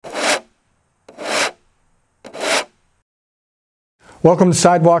Welcome to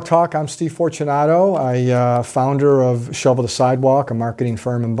Sidewalk Talk. I'm Steve Fortunato. I founder of Shovel the Sidewalk, a marketing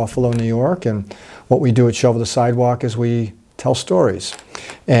firm in Buffalo, New York. And what we do at Shovel the Sidewalk is we tell stories.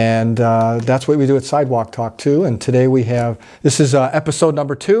 And that's what we do at Sidewalk Talk too. And today this is episode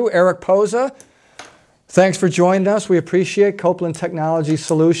number 2, Eric Poza. Thanks for joining us. We appreciate Copeland Technology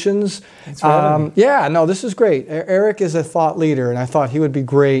Solutions. Thanks for having me. Yeah, no, this is great. Eric is a thought leader, and I thought he would be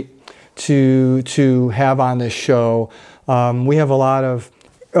great to have on this show. We have a lot of,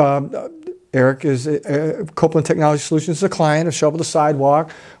 Eric is, Copeland Technology Solutions is a client of Shovel the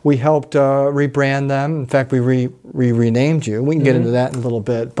Sidewalk. We helped rebrand them. In fact, we renamed you. We can get into that in a little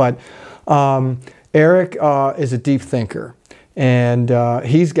bit. But Eric is a deep thinker. And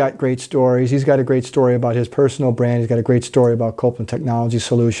he's got great stories. He's got a great story about his personal brand. He's got a great story about Copeland Technology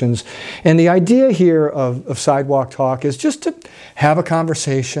Solutions. And the idea here of Sidewalk Talk is just to have a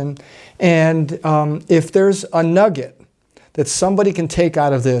conversation. And if there's a nugget that somebody can take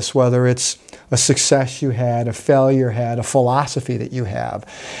out of this, whether it's a success you had, a failure you had, a philosophy that you have,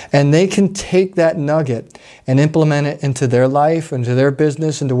 and they can take that nugget and implement it into their life, into their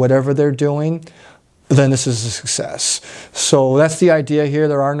business, into whatever they're doing, then this is a success. So that's the idea here.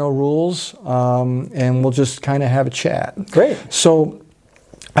 There are no rules, and we'll just kind of have a chat. Great. So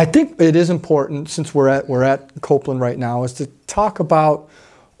I think it is important, since we're at Copeland right now, is to talk about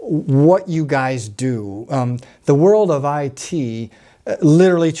what you guys do. The world of IT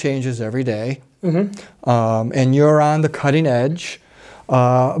literally changes every day, and you're on the cutting edge.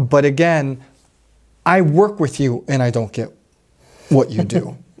 But again, I work with you and I don't get what you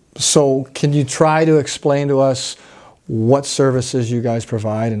do. So can you try to explain to us what services you guys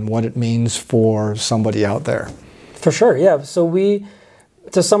provide and what it means for somebody out there? For sure, yeah. So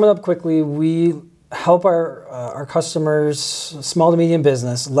to sum it up quickly, we help our customers, small to medium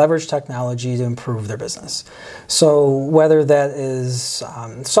business, leverage technology to improve their business. So whether that is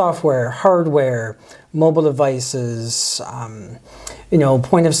software, hardware, mobile devices,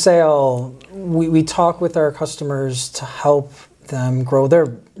 point of sale, we talk with our customers to help them grow their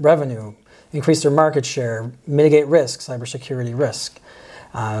revenue, increase their market share, mitigate risk, cybersecurity risk,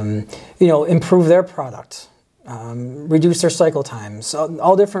 improve their product. Reduce their cycle times,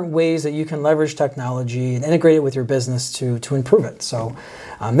 all different ways that you can leverage technology and integrate it with your business to improve it. So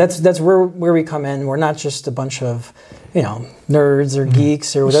that's where we come in. We're not just a bunch of nerds or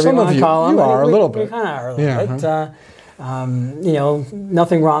geeks or whatever you want to call them. You are a little bit. We kind of are a little bit.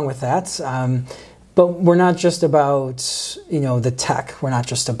 Nothing wrong with that. But we're not just about the tech. We're not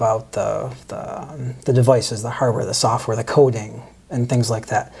just about the devices, the hardware, the software, the coding, and things like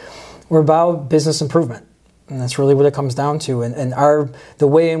that. We're about business improvement. And that's really what it comes down to. And the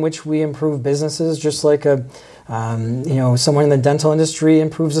way in which we improve businesses, just like someone in the dental industry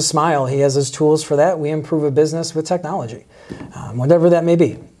improves a smile, he has his tools for that. We improve a business with technology, whatever that may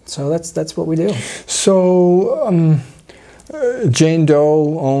be. So that's what we do. So Jane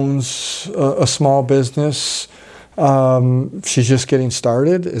Doe owns a small business. She's just getting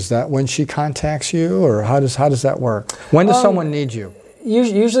started. Is that when she contacts you, or how does that work? When does someone need you?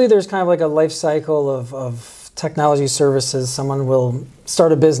 Usually there's kind of like a life cycle of technology services. Someone will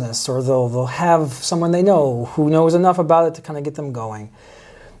start a business, or they'll have someone they know who knows enough about it to kind of get them going.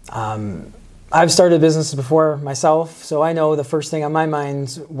 I've started businesses before myself, so I know the first thing on my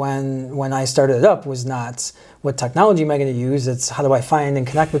mind when I started it up was not what technology am I going to use, it's how do I find and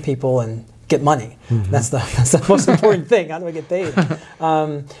connect with people and get money. That's the most important thing. How do I get paid?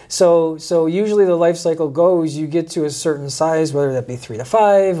 So usually the life cycle goes, you get to a certain size, whether that be 3 to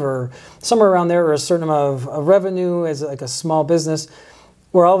 5 or somewhere around there, or a certain amount of revenue as like a small business,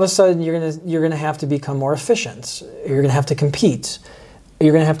 where all of a sudden you're gonna have to become more efficient. You're gonna have to compete.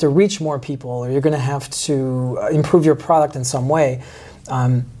 You're gonna have to reach more people, or you're gonna have to improve your product in some way.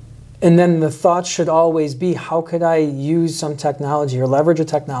 And then the thought should always be, how could I use some technology or leverage a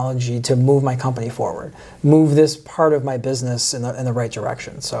technology to move my company forward, move this part of my business in the right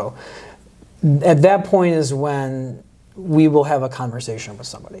direction? So at that point is when we will have a conversation with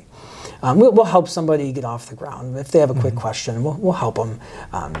somebody. We'll help somebody get off the ground. If they have a quick question, we'll help them.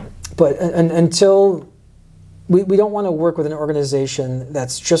 But until we don't want to work with an organization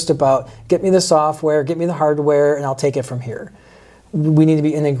that's just about, get me the software, get me the hardware, and I'll take it from here. We need to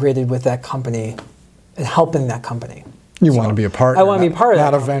be integrated with that company and helping that company. You want to be a partner. I want to be part of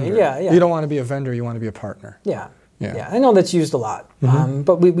that. Not a vendor. Yeah. You don't want to be a vendor, you want to be a partner. Yeah. I know that's used a lot,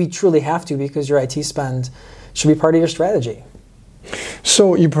 but we truly have to, because your IT spend should be part of your strategy.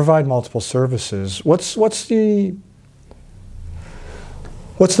 So you provide multiple services. What's the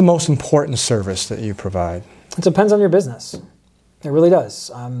most important service that you provide? It depends on your business. It really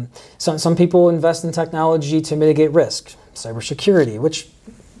does. Some people invest in technology to mitigate risk. cybersecurity, which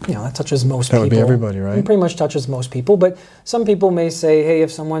that touches most people. That would be everybody, right? It pretty much touches most people, but some people may say, hey,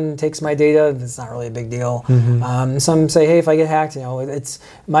 if someone takes my data, it's not really a big deal. Some say, hey, if I get hacked, it's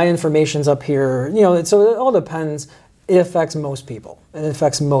my information's up here. So it all depends. It affects most people. It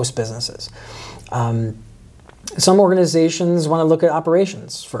affects most businesses. Some organizations want to look at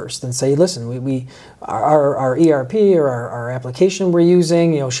operations first and say, listen, our ERP or our application we're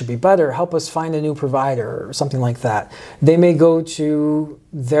using, should be better. Help us find a new provider or something like that. They may go to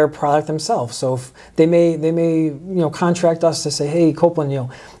their product themselves. So if they may contract us to say, hey,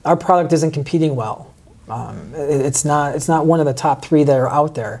 Copeland, our product isn't competing well. It's not one of the top 3 that are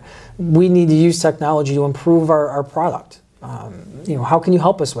out there. We need to use technology to improve our product. How can you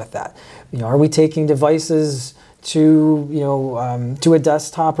help us with that? Are we taking devices to a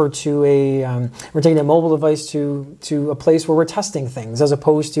desktop or to we're taking a mobile device to a place where we're testing things, as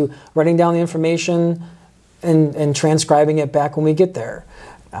opposed to writing down the information and transcribing it back when we get there,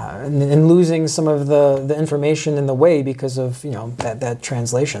 and losing some of the information in the way because of that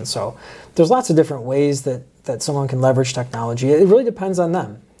translation. So there's lots of different ways that someone can leverage technology. It really depends on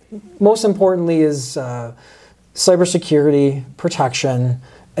them. Most importantly is cybersecurity, protection,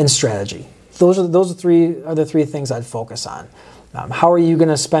 and strategy. Those are the three things I'd focus on. How are you going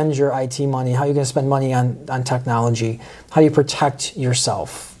to spend your IT money? How are you going to spend money on technology? How do you protect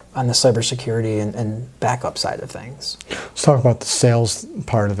yourself on the cybersecurity and backup side of things? Let's talk about the sales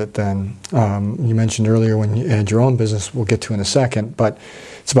part of it then. You mentioned earlier when you had your own business, we'll get to in a second, but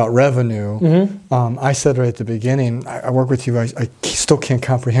it's about revenue. I said right at the beginning, I work with you, I still can't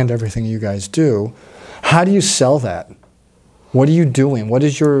comprehend everything you guys do. How do you sell that? What are you doing? What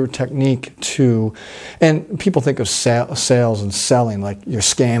is your technique to, and people think of sales and selling like you're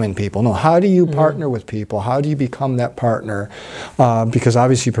scamming people. No, how do you partner with people? How do you become that partner? Because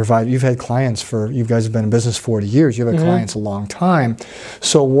obviously you've had clients you guys have been in business 40 years, you've had clients a long time.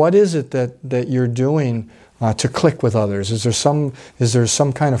 So what is it that you're doing to click with others? Is there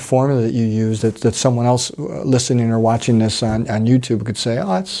some kind of formula that you use that someone else listening or watching this on YouTube could say,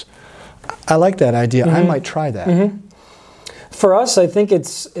 I like that idea, I might try that? For us, I think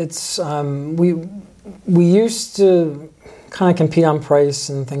it's we used to kind of compete on price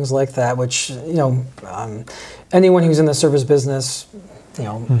and things like that, which anyone who's in the service business,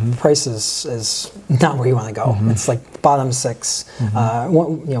 price is not where you want to go. It's like bottom 6,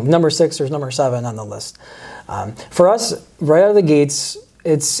 number 6 or number 7 on the list. For us, right out of the gates,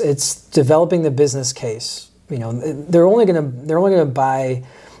 it's developing the business case. They're only gonna buy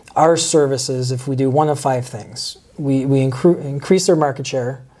our services if we do one of 5 things. We increase their market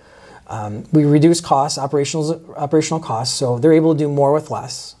share. We reduce costs, operational costs, so they're able to do more with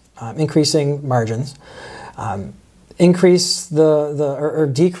less, increasing margins. Increase or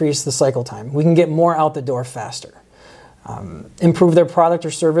decrease the cycle time. We can get more out the door faster. Improve their product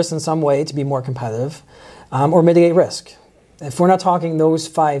or service in some way to be more competitive, or mitigate risk. If we're not talking those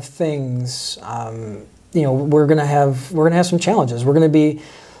 5 things, we're gonna have some challenges. We're gonna be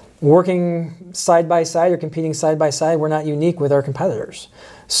working side by side or competing side by side. We're not unique with our competitors.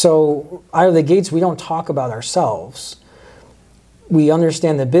 So out of the gates, we don't talk about ourselves. We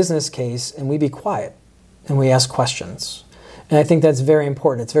understand the business case and we be quiet and we ask questions. And I think that's very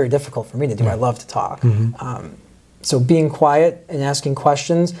important. It's very difficult for me to do. I love to talk. So being quiet and asking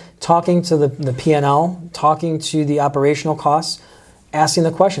questions, talking to the P&L, talking to the operational costs, asking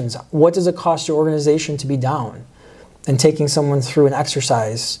the questions. What does it cost your organization to be down? And taking someone through an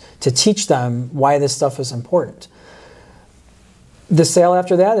exercise to teach them why this stuff is important. The sale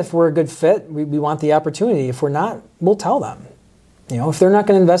after that, if we're a good fit, we want the opportunity. If we're not, we'll tell them. If they're not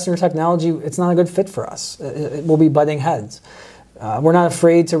going to invest in our technology, it's not a good fit for us. It will be butting heads. We're not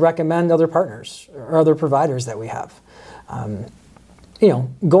afraid to recommend other partners or other providers that we have.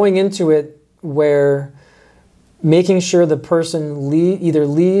 Going into it where making sure the person either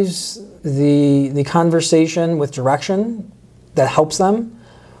leaves the conversation with direction that helps them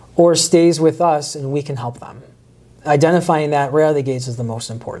or stays with us and we can help them. Identifying that right out of the gates is the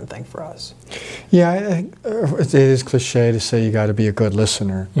most important thing for us. Yeah, it is cliche to say you got to be a good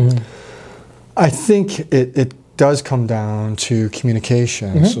listener. I think it does come down to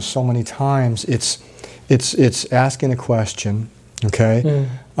communication. So many times it's asking a question, okay?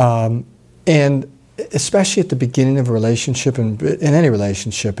 And especially at the beginning of a relationship, and in any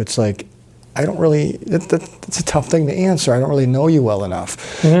relationship, it's like, that's a tough thing to answer. I don't really know you well enough.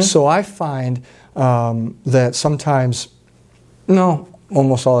 So I find that sometimes,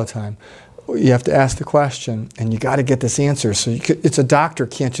 almost all the time, you have to ask the question, and you got to get this answer. So it's a doctor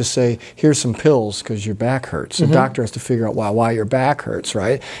can't just say, here's some pills because your back hurts. The doctor has to figure out why your back hurts,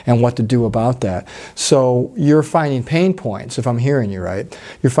 right? And what to do about that. So you're finding pain points, if I'm hearing you right.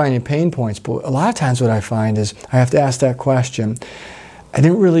 You're finding pain points, but a lot of times what I find is I have to ask that question.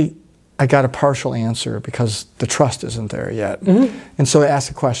 I got a partial answer because the trust isn't there yet. And so I ask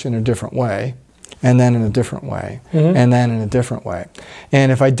the question in a different way, and then in a different way, and then in a different way.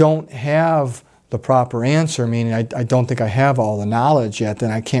 And if I don't have the proper answer, meaning I don't think I have all the knowledge yet, then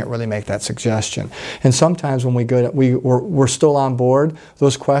I can't really make that suggestion. And sometimes when we're still on board,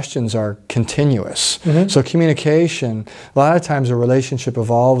 those questions are continuous. So communication, a lot of times a relationship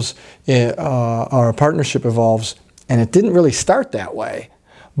evolves, or a partnership evolves, and it didn't really start that way.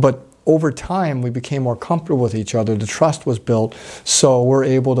 But over time, we became more comfortable with each other. The trust was built, so we're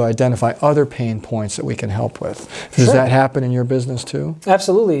able to identify other pain points that we can help with. Does that happen in your business too?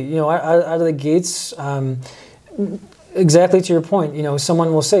 Absolutely. You know, out of the gates, exactly to your point. You know,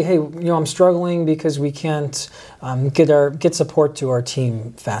 someone will say, "Hey, you know, I'm struggling because we can't get support to our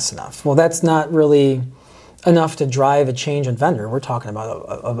team fast enough." Well, that's not really enough to drive a change in vendor. We're talking about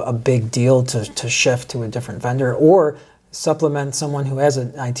a big deal to shift to a different vendor or supplement someone who has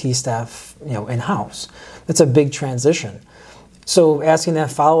an IT staff, you know, in-house. That's a big transition. So asking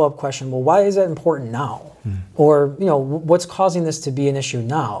that follow-up question, well, why is that important now? Or, you know, what's causing this to be an issue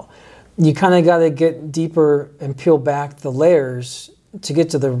now? You kind of got to get deeper and peel back the layers to get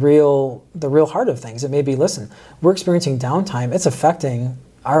to the real heart of things. It may be, listen, we're experiencing downtime. It's affecting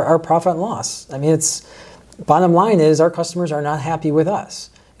our profit and loss. I mean, bottom line is our customers are not happy with us,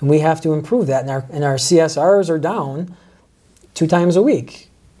 and we have to improve that. And our CSRs are down 2 times a week.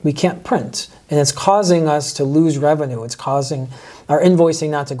 We can't print, and it's causing us to lose revenue. It's causing our invoicing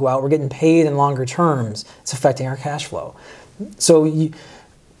not to go out. We're getting paid in longer terms. It's affecting our cash flow. So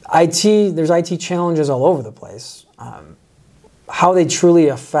there's IT challenges all over the place. How they truly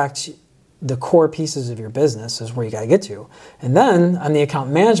affect the core pieces of your business is where you got to get to. And then on the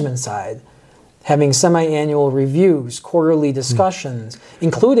account management side, having semi-annual reviews, quarterly discussions,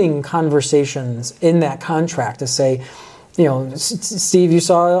 including conversations in that contract to say, you know, Steve, you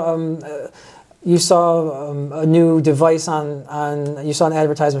saw a new device you saw an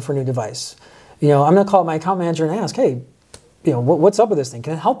advertisement for a new device. You know, I'm going to call up my account manager and ask, hey, you know, what's up with this thing?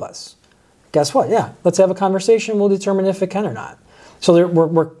 Can it help us? Guess what? Yeah, let's have a conversation. We'll determine if it can or not.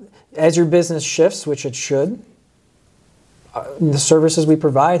 So as your business shifts, which it should, the services we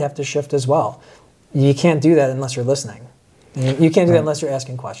provide have to shift as well. You can't do that unless you're listening. And you can't do that unless you're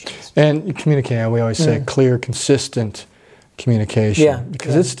asking questions. And communicating, we always say clear, consistent communication,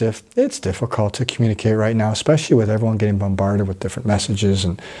 because it's difficult to communicate right now, especially with everyone getting bombarded with different messages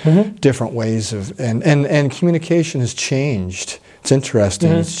and different ways of and communication has changed. It's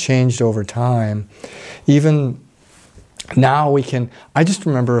interesting. It's changed over time. Even now I just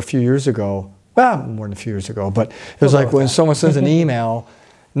remember a few years ago, well, more than a few years ago, but it was like when someone sends an email,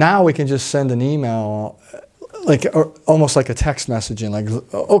 now we can just send an email almost like a text messaging, like,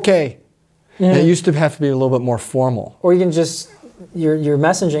 okay. And it used to have to be a little bit more formal. Or you can just, you're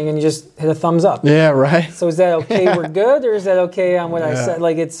messaging and you just hit a thumbs up. Yeah, right. So is that okay, we're good, or is that okay on what I said?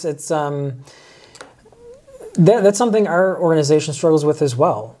 Like it's that's something our organization struggles with as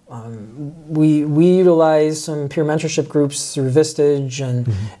well. We utilize some peer mentorship groups through Vistage,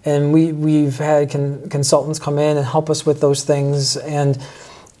 and we've had consultants come in and help us with those things. And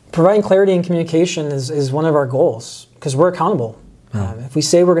providing clarity and communication is one of our goals, because we're accountable. If we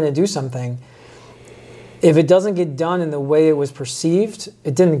say we're going to do something, if it doesn't get done in the way it was perceived,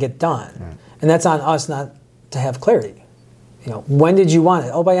 it didn't get done. And that's on us not to have clarity. You know, when did you want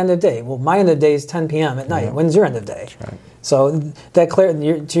it? Oh, by end of day. Well, my end of day is 10 p.m. at night. When's your end of day? That's right. So that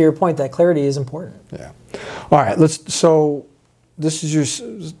to your point, that clarity is important. Yeah. All right. So this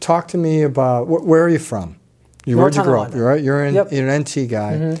is talk to me about where are you from? Where'd you grow up? You're an NT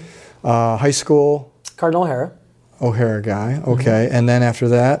guy. High school. Cardinal O'Hara guy. Okay. And then after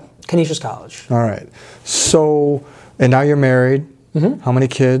that? Canisius College. All right. So, and now you're married. How many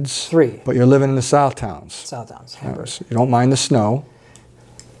kids? 3. But you're living in the South Towns. Hamburg. So you don't mind the snow,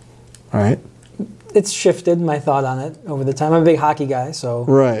 right? It's shifted, my thought on it, over the time. I'm a big hockey guy, so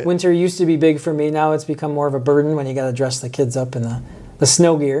winter used to be big for me. Now it's become more of a burden when you got to dress the kids up in the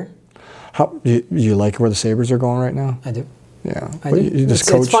snow gear. You like where the Sabres are going right now? I do. Yeah. I do.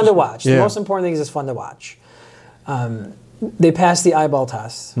 It's fun to watch. The most important thing is it's fun to watch. They passed the eyeball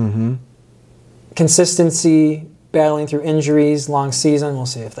test. Consistency, battling through injuries, long season. We'll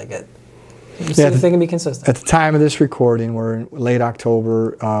see if they if they can be consistent. At the time of this recording, we're in late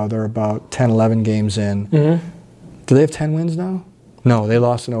October. They're about 10, 11 games in. Do they have 10 wins now? No, they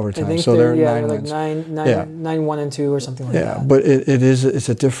lost in I overtime, think so they're they're 9 like wins. 9-1-2 or something like Yeah, that. but it's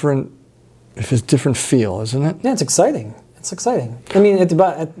a different feel, isn't it? Yeah, it's exciting. It's exciting. I mean, at the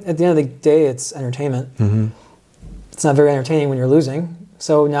end of the day, it's entertainment. Mm-hmm. It's not very entertaining when you're losing.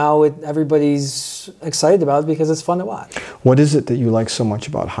 So now everybody's excited about it because it's fun to watch. What is it that you like so much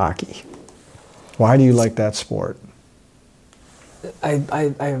about hockey? Why do you like that sport?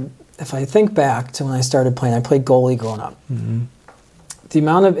 If I think back to when I started playing, I played goalie growing up. Mm-hmm. The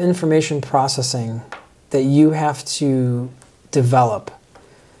amount of information processing that you have to develop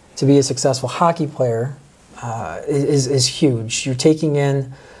to be a successful hockey player is huge. You're taking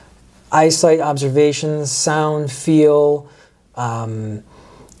in eyesight observations, sound, feel. The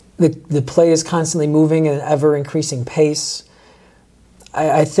play is constantly moving at an ever-increasing pace.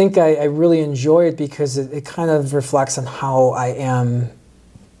 I think I really enjoy it because it kind of reflects on how I am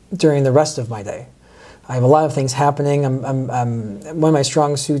during the rest of my day. I have a lot of things happening. One of my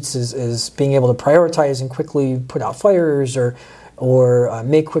strong suits is being able to prioritize and quickly put out fires or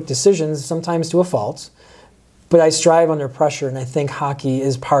make quick decisions, sometimes to a fault. But I strive under pressure, and I think hockey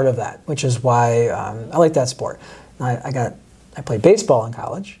is part of that, which is why I like that sport. I played baseball in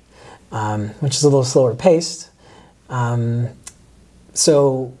college, which is a little slower paced.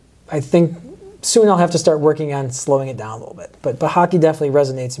 So I think soon I'll have to start working on slowing it down a little bit. But hockey definitely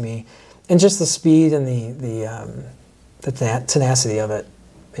resonates with me, and just the speed and the tenacity of it,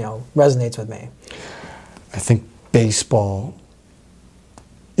 resonates with me. I think baseball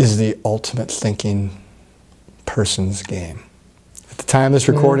is the ultimate thinking person's game. At the time of this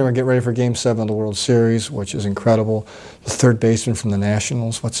recording, we're getting ready for Game 7 of the World Series, which is incredible. The third baseman from the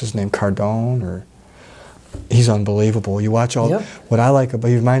Nationals, what's his name, Cardone, he's unbelievable. You watch what I like about,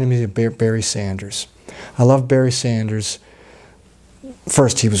 he reminded me of Barry Sanders. I love Barry Sanders.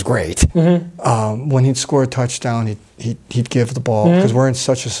 First, he was great. Mm-hmm. When he'd score a touchdown, he'd give the ball, because we're in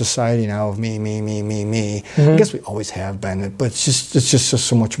such a society now of me. Mm-hmm. I guess we always have been, but it's just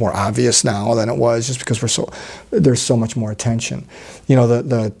so much more obvious now than it was, just because there's so much more attention.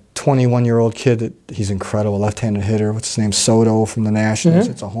 The 21-year-old kid, he's incredible, left-handed hitter. What's his name? Soto from the Nationals.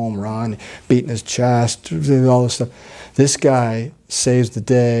 Mm-hmm. It's a home run, beating his chest, all this stuff. This guy saves the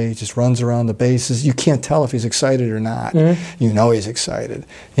day, just runs around the bases. You can't tell if he's excited or not. Mm-hmm. You know he's excited.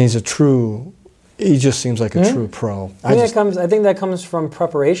 And he just seems like a true pro. I think that comes from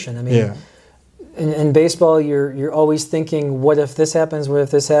preparation. I mean, in baseball, you're always thinking, what if this happens, what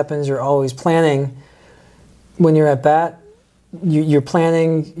if this happens? You're always planning. When you're at bat, you're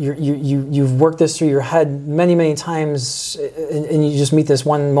planning, you've worked this through your head many times, and you just meet this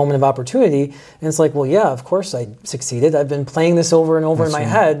one moment of opportunity, and it's like, well, yeah, of course I succeeded. I've been playing this over and over in my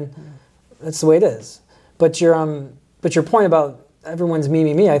head. That's the way it is. But your point about everyone's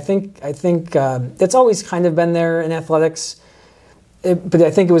me, I think that's always kind of been there in athletics, but I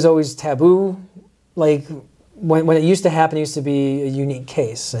think it was always taboo. Like when it used to happen, it used to be a unique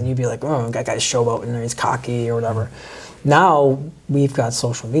case, and you'd be like, oh, that guy's showboating, and he's cocky or whatever. Now we've got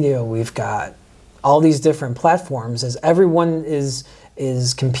social media, we've got all these different platforms, as everyone is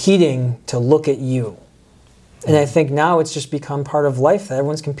competing to look at you. And I think now it's just become part of life that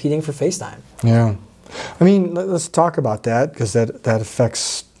everyone's competing for FaceTime. Yeah. I mean, let's talk about that, because that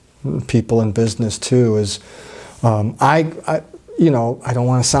affects people in business too. I don't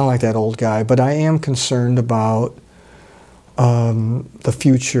want to sound like that old guy, but I am concerned about the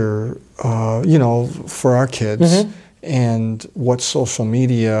future, for our kids. Mm-hmm. And what social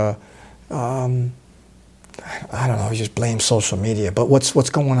media, I don't know, you just blame social media, but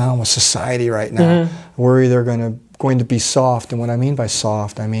what's going on with society right now? Mm-hmm. We're either going to be soft, and what I mean by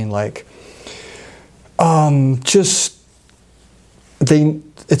soft, I mean like,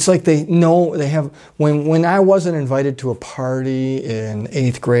 it's like they know they have. When I wasn't invited to a party in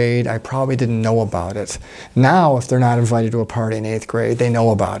 8th grade, I probably didn't know about it. Now, if they're not invited to a party in 8th grade, they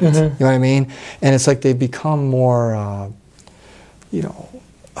know about it. Mm-hmm. You know what I mean? And it's like they become more,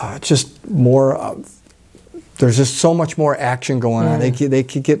 just more. There's just so much more action going on. They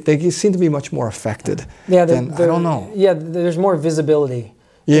seem to be much more affected. Yeah, I don't know. Yeah, there's more visibility.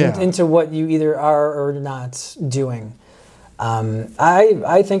 Yeah. Into what you either are or not doing.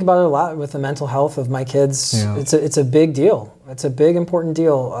 I think about it a lot with the mental health of my kids. Yeah. It's a big deal. It's a big, important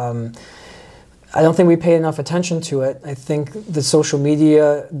deal. I don't think we pay enough attention to it. I think the social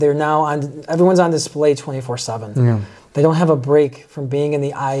media, everyone's on display 24/7. Yeah. They don't have a break from being in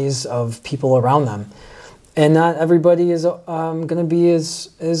the eyes of people around them. And not everybody is going to be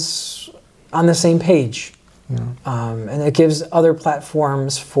as on the same page. Yeah. And it gives other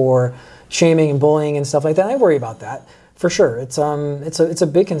platforms for shaming and bullying and stuff like that. I worry about that. For sure, it's a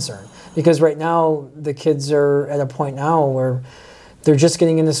big concern, because right now the kids are at a point now where they're just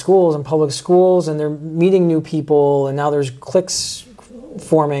getting into schools and public schools, and they're meeting new people, and now there's cliques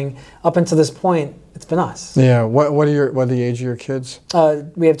forming. Up until this point, it's been us. Yeah. What are the age of your kids?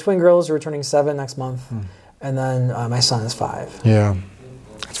 We have twin girls who are turning 7 next month, and then my son is 5. Yeah.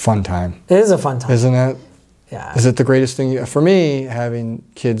 It's a fun time. It is a fun time, isn't it? Yeah. Is it the greatest thing? For me, having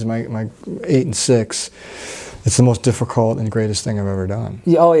kids, my 8 and 6, it's the most difficult and greatest thing I've ever done.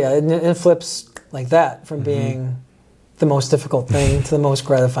 Oh yeah, it flips like that from being the most difficult thing to the most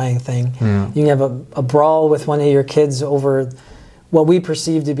gratifying thing. Yeah. You can have a brawl with one of your kids over what we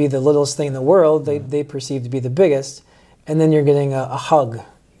perceive to be the littlest thing in the world. They perceive to be the biggest, and then you're getting a hug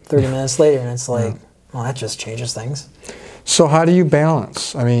 30 minutes later, and it's like, well, that just changes things. So how do you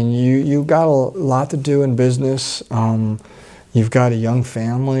balance? I mean, you got a lot to do in business. You've got a young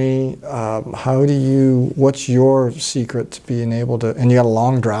family. What's your secret to being able to, and you got a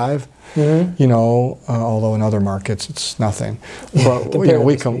long drive, although in other markets it's nothing. But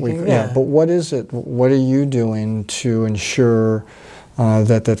but what is it? What are you doing to ensure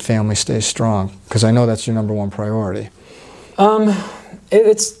that family stays strong? Because I know that's your number one priority.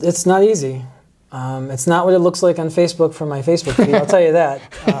 It's not easy. It's not what it looks like on Facebook from my Facebook feed. I'll tell you that.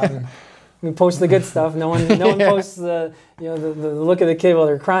 We post the good stuff. No one posts the look at the kid while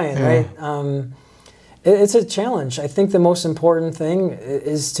they're crying, right? It's a challenge. I think the most important thing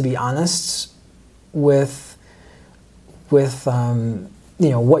is to be honest with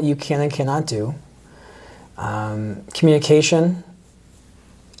what you can and cannot do. Communication,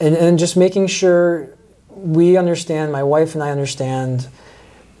 and just making sure we understand. My wife and I understand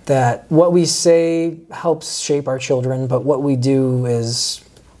that what we say helps shape our children, but what we do is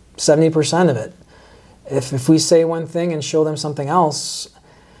 70% of it. If we say one thing and show them something else,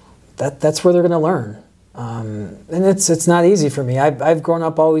 that's where they're going to learn. And it's not easy for me. I've grown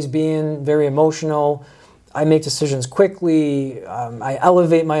up always being very emotional. I make decisions quickly. I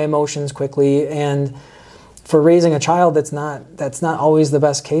elevate my emotions quickly. And for raising a child, that's not always the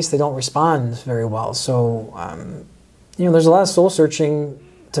best case. They don't respond very well. So there's a lot of soul searching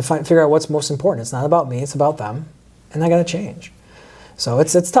to figure out what's most important. It's not about me. It's about them, and I got to change. So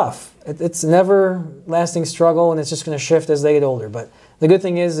it's tough. It's a never-lasting struggle, and it's just going to shift as they get older. But the good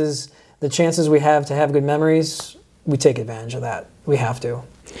thing is the chances we have to have good memories, we take advantage of that. We have to.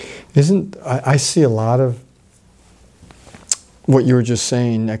 I see a lot of what you were just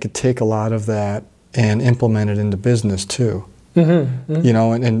saying. I could take a lot of that and implement it into business too.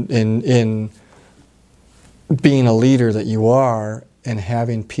 Mm-hmm. And in being a leader that you are, and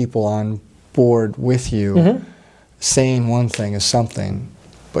having people on board with you, saying one thing is something,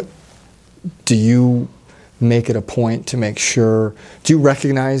 but do you make it a point to make sure, do you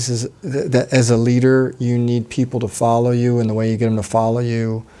recognize that as a leader you need people to follow you, and the way you get them to follow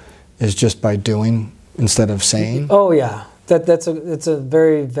you is just by doing instead of saying? Oh yeah, that's a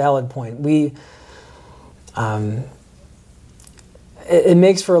very valid point. It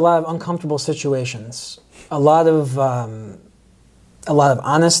makes for a lot of uncomfortable situations, a lot of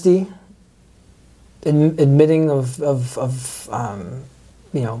honesty, admitting of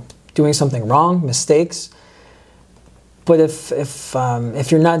doing something wrong, mistakes. But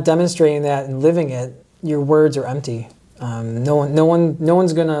if you're not demonstrating that and living it, your words are empty. No one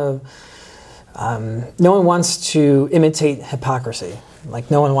wants to imitate hypocrisy. Like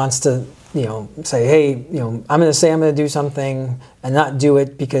no one wants to say, hey, I'm going to say I'm going to do something and not do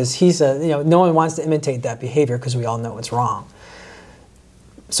it because he said. No one wants to imitate that behavior because we all know it's wrong.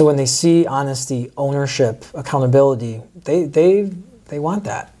 So when they see honesty, ownership, accountability, they want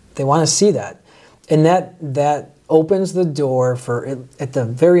that. They want to see that, and that opens the door for, at the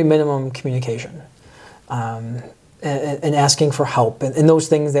very minimum, communication, and asking for help, and those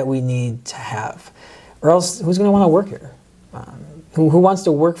things that we need to have, or else who's going to want to work here? Who wants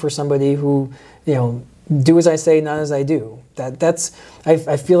to work for somebody who do as I say, not as I do?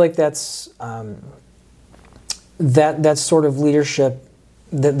 I feel like that's that sort of leadership.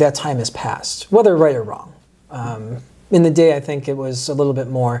 That time has passed, whether right or wrong. In the day, I think it was a little bit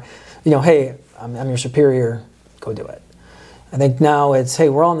more, hey, I'm your superior, go do it. I think now it's, hey,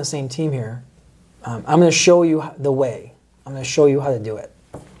 we're all on the same team here. I'm going to show you the way. I'm going to show you how to do it.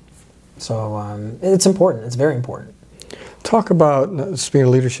 So it's important. It's very important. Talk about, speaking of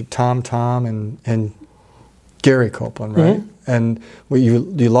leadership, Tom and Gary Copeland, right? Mm-hmm. And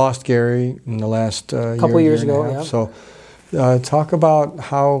you lost Gary in the last couple years ago. Yeah. So talk about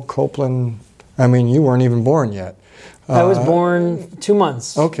how Copeland. I mean, you weren't even born yet. I was born 2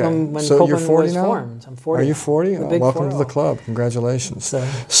 months Okay. when So you're Copeland 40 was now? formed. I'm 40. Are you 40? The big Welcome to 40. the club. Congratulations. So,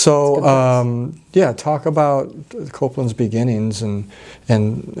 So, yeah, talk about Copeland's beginnings and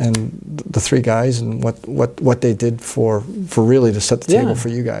the three guys and what they did for really to set the table for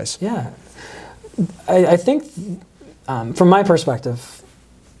you guys. Yeah. I think, from my perspective,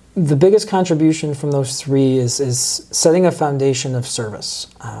 the biggest contribution from those three is setting a foundation of service.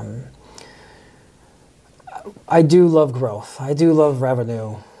 I do love growth. I do love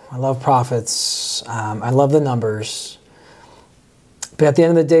revenue. I love profits. I love the numbers. But at the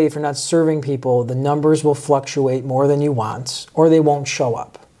end of the day, if you're not serving people, the numbers will fluctuate more than you want, or they won't show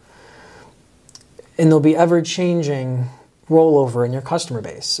up. And there'll be ever-changing rollover in your customer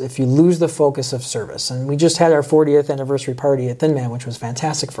base if you lose the focus of service. And we just had our 40th anniversary party at Thin Man, which was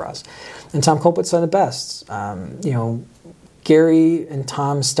fantastic for us. And Tom Copeland said it best. Gary and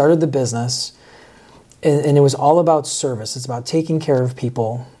Tom started the business, and it was all about service. It's about taking care of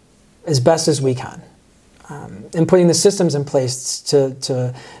people as best as we can, and putting the systems in place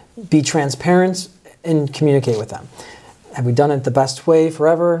to be transparent and communicate with them. Have we done it the best way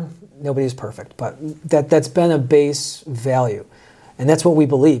forever? Nobody's perfect, but that's been a base value, and that's what we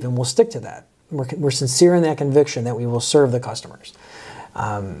believe, and we'll stick to that. We're sincere in that conviction that we will serve the customers.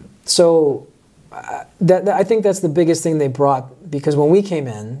 I think that's the biggest thing they brought, because when we came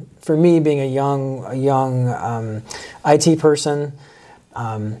in, for me being a young IT person,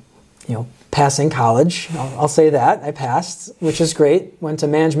 passing college, I'll say that I passed, which is great. Went to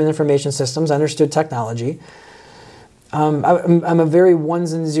management information systems, understood technology. I'm a very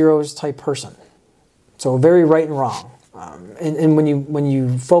ones and zeros type person, so very right and wrong. And when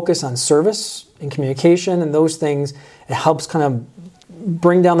you focus on service and communication and those things, it helps kind of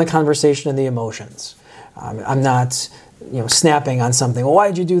bring down the conversation and the emotions. I'm not snapping on something. Well,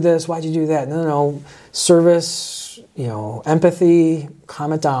 why'd you do this? Why'd you do that? No. Service, empathy,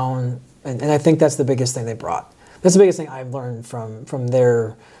 calm it down, and I think that's the biggest thing they brought. That's the biggest thing I've learned from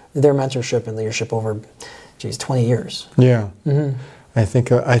their mentorship and leadership over 20 years. Yeah. Mm-hmm. I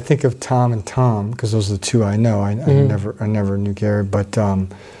think of Tom and Tom, because those are the two I know. I never knew Gary, but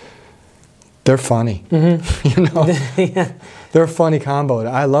they're funny. Mm-hmm. Yeah. They're a funny combo.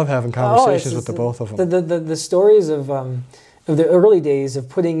 I love having conversations with the both of them. The stories of the early days of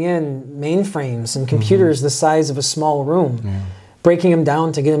putting in mainframes and computers the size of a small room, breaking them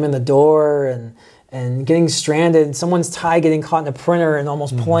down to get them in the door, and getting stranded, someone's tie getting caught in a printer and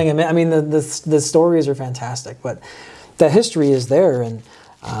almost pulling him in. I mean, the stories are fantastic, but that history is there, and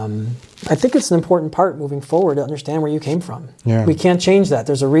I think it's an important part moving forward to understand where you came from. Yeah. We can't change that.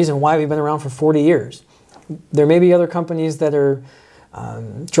 There's a reason why we've been around for 40 years. There may be other companies that are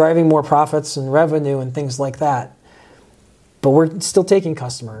driving more profits and revenue and things like that, but we're still taking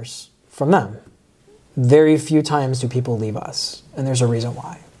customers from them. Very few times do people leave us, and there's a reason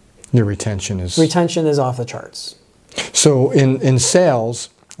why. Your retention is off the charts. So in sales,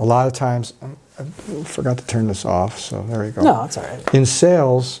 a lot of times, I forgot to turn this off, so there you go. No, that's all right. In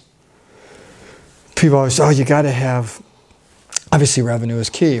sales, people always say, you got to have, obviously revenue is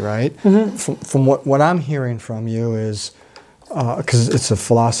key, right? Mm-hmm. From what I'm hearing from you is, because it's a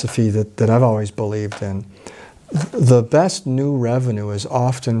philosophy that I've always believed in, the best new revenue is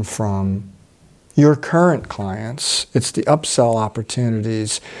often from your current clients. It's the upsell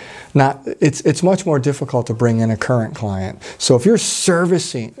opportunities. It's much more difficult to bring in a current client. So if you're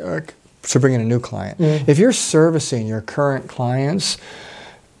servicing, to bring in a new client, if you're servicing your current clients,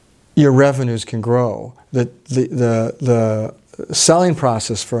 your revenues can grow. The selling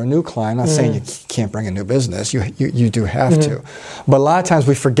process for a new client, I'm not saying you can't bring a new business, you do have to. But a lot of times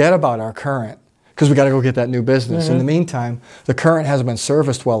we forget about our current because we got to go get that new business. In the meantime, the current hasn't been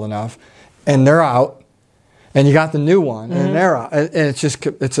serviced well enough, and they're out. And you got the new one, and they're out, and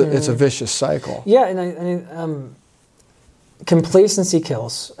it's a vicious cycle. Yeah, and complacency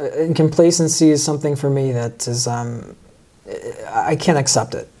kills, and complacency is something for me that is I can't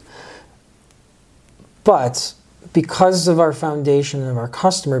accept it. But because of our foundation of our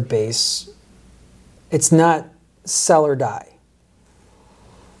customer base, it's not sell or die.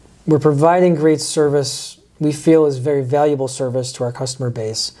 We're providing great service. We feel is very valuable service to our customer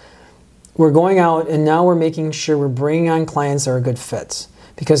base. We're going out, and now we're making sure we're bringing on clients that are a good fit.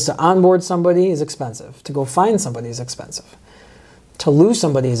 Because to onboard somebody is expensive. To go find somebody is expensive. To lose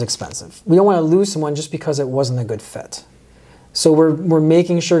somebody is expensive. We don't want to lose someone just because it wasn't a good fit. So we're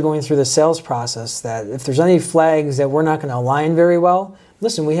making sure going through the sales process that if there's any flags that we're not going to align very well,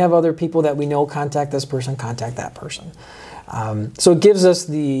 listen, we have other people that we know, contact this person, contact that person. So it gives us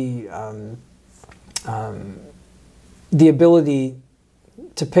the ability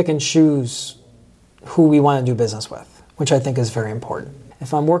to pick and choose who we want to do business with. which I think is very important.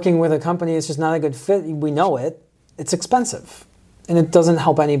 If I'm working with a company that's just not a good fit, we know it, it's expensive. And it doesn't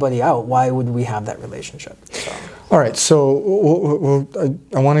help anybody out. Why would we have that relationship? So. All right, so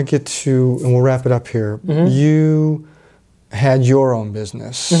I want to get to, and we'll wrap it up here. You had your own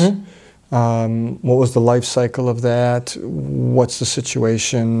business. What was the life cycle of that? What's the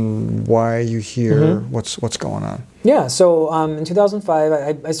situation? Why are you here? What's going on? Yeah, so in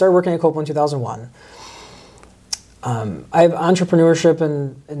 2005, I started working at Copeland in 2001. I have entrepreneurship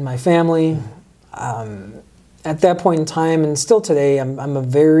in my family. At that point in time, and still today, I'm a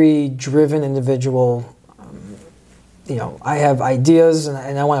very driven individual. I have ideas,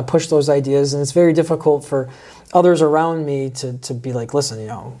 and I want to push those ideas, and it's very difficult for others around me to be like, listen,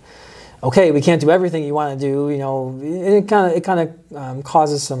 okay, we can't do everything you want to do. And it kind of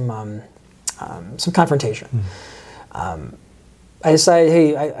causes some confrontation. I decided,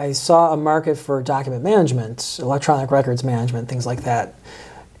 hey, I saw a market for document management, electronic records management, things like that,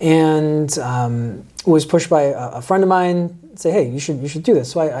 and was pushed by a friend of mine. Say, hey, you should do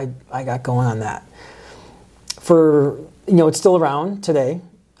this. So I got going on that. It's still around today.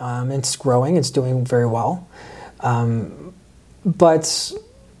 It's growing. It's doing very well. But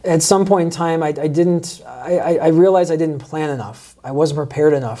at some point in time, I realized I didn't plan enough. I wasn't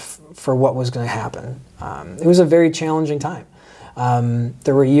prepared enough for what was going to happen. It was a very challenging time.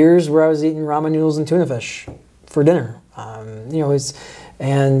 There were years where I was eating ramen noodles and tuna fish for dinner. My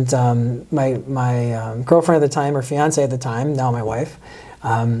girlfriend at the time, or fiance at the time, now my wife,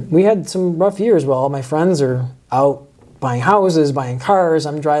 we had some rough years while all my friends are out buying houses, buying cars.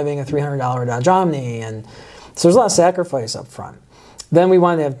 I'm driving a $300 Dodge Omni, and so there's a lot of sacrifice up front. Then we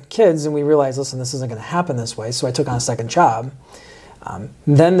wanted to have kids, and we realized, listen, this isn't going to happen this way, so I took on a second job.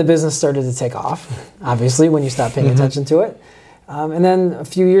 Then the business started to take off, obviously, when you stop paying attention to it. And then a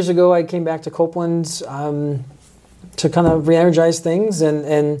few years ago, I came back to Copeland to kind of re-energize things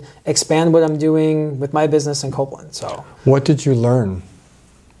and expand what I'm doing with my business in Copeland. So, what did you learn?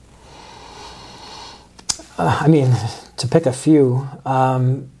 To pick a few,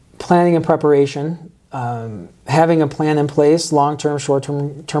 planning and preparation, having a plan in place, long-term,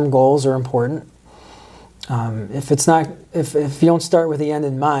 short-term goals are important. If you don't start with the end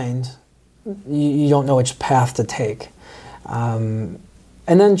in mind, you don't know which path to take. And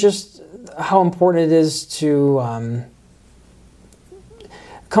then just how important it is to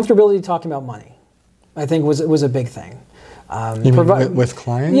comfortability talking about money, I think was a big thing. You mean with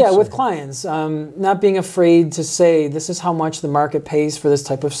clients? Yeah, with clients. Not being afraid to say, this is how much the market pays for this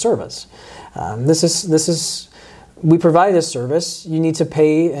type of service. We provide this service, you need to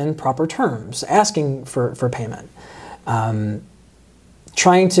pay in proper terms, asking for payment.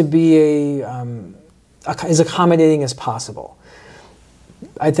 Trying to be as accommodating as possible.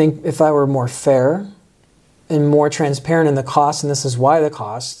 I think if I were more fair and more transparent in the cost, and this is why the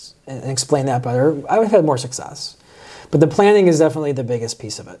cost, and explain that better, I would have had more success. But the planning is definitely the biggest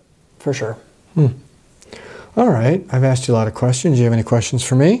piece of it, for sure. All right. I've asked you a lot of questions. Do you have any questions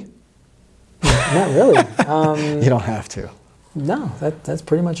for me? Not really. You don't have to. No, that's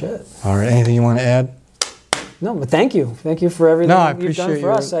pretty much it. All right. Anything you want to add? No, but thank you. Thank you for everything you've done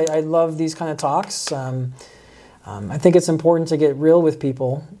for us. I love these kind of talks. I think it's important to get real with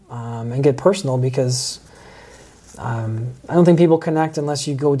people and get personal because I don't think people connect unless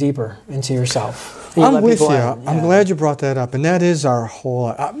you go deeper into yourself. I'm with you. I'm glad you brought that up. And that is our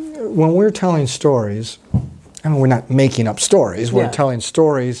whole... when we're telling stories, we're not making up stories. We're telling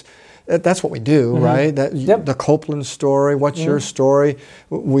stories. That's what we do, right? The Copeland story. What's your story?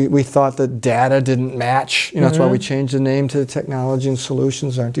 We thought that data didn't match. That's why we changed the name to the Technology and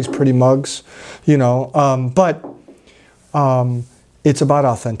Solutions. Aren't these pretty mugs? But it's about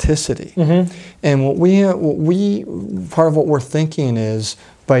authenticity. And what we part of what we're thinking is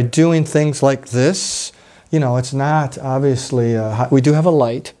by doing things like this, it's not obviously we do have a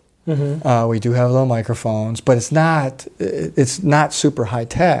light. We do have little microphones, but it's not super high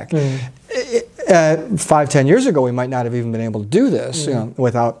tech. 5-10 years ago, we might not have even been able to do this,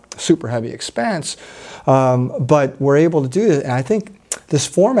 without super heavy expense. But we're able to do it, and I think this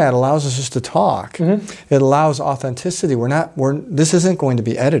format allows us just to talk. It allows authenticity. This isn't going to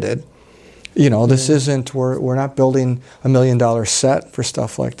be edited. This isn't. We're not building $1 million set for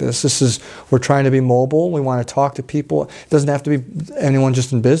stuff like this. We're trying to be mobile. We want to talk to people. It doesn't have to be anyone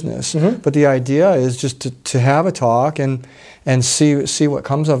just in business. But the idea is just to have a talk and see what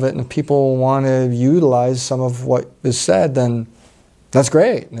comes of it. And if people want to utilize some of what is said, then that's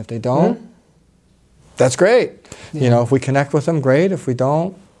great. And if they don't, that's great. If we connect with them, great. If we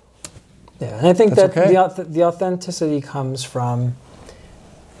don't, and I think that okay. the authenticity comes from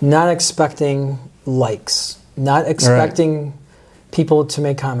not expecting likes, not expecting people to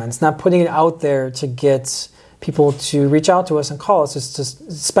make comments, not putting it out there to get people to reach out to us and call us, just to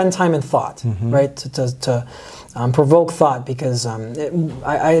spend time in thought, right? To provoke thought, because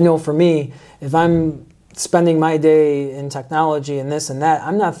I know for me, if I'm spending my day in technology and this and that,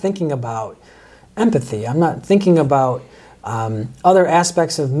 I'm not thinking about empathy. I'm not thinking about other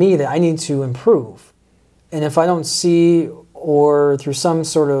aspects of me that I need to improve. And if I don't see, or through some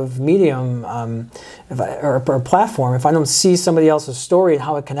sort of medium or platform, if I don't see somebody else's story and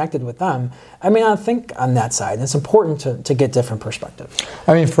how it connected with them, I may not think on that side. And it's important to get different perspectives.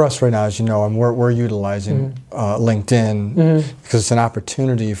 I mean, for us right now, as you know, and we're utilizing LinkedIn because it's an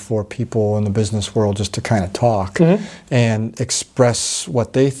opportunity for people in the business world just to kind of talk and express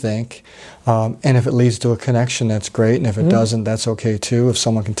what they think. And if it leads to a connection, that's great. And if it doesn't, that's okay too. If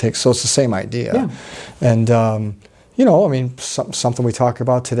someone can take, so it's the same idea. Yeah. And you know, I mean, something we talk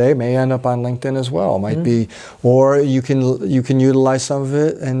about today may end up on LinkedIn as well. It might be, or you can utilize some of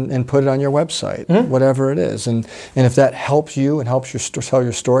it and put it on your website, whatever it is. And if that helps you and helps you tell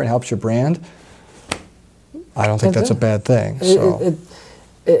your story and helps your brand, I don't think that's a bad thing. So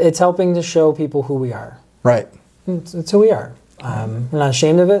it's helping to show people who we are. Right. It's who we are. We're not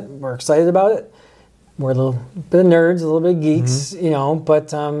ashamed of it. We're excited about it. We're a little bit of nerds, a little bit of geeks, you know,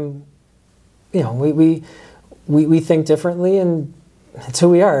 but you know, we think differently, and it's who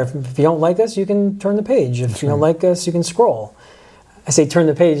we are. If you don't like us, you can turn the page. If you don't like us, you can scroll. I say turn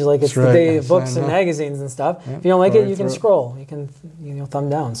the page like it's the day of books and magazines and stuff. If you don't like it, you can scroll. You can thumb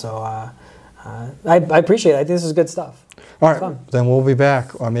down. So I appreciate it. I think this is good stuff. All right, then we'll be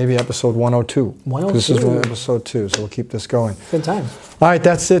back, or maybe episode 102. 102. This is episode 2, so we'll keep this going. Good time. All right,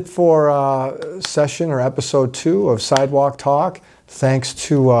 that's it for session or episode 2 of Sidewalk Talk. Thanks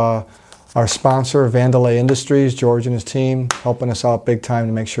to our sponsor, Vandelay Industries, George and his team, helping us out big time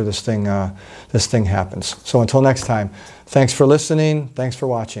to make sure this thing happens. So until next time, thanks for listening. Thanks for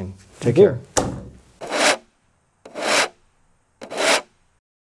watching. Take care.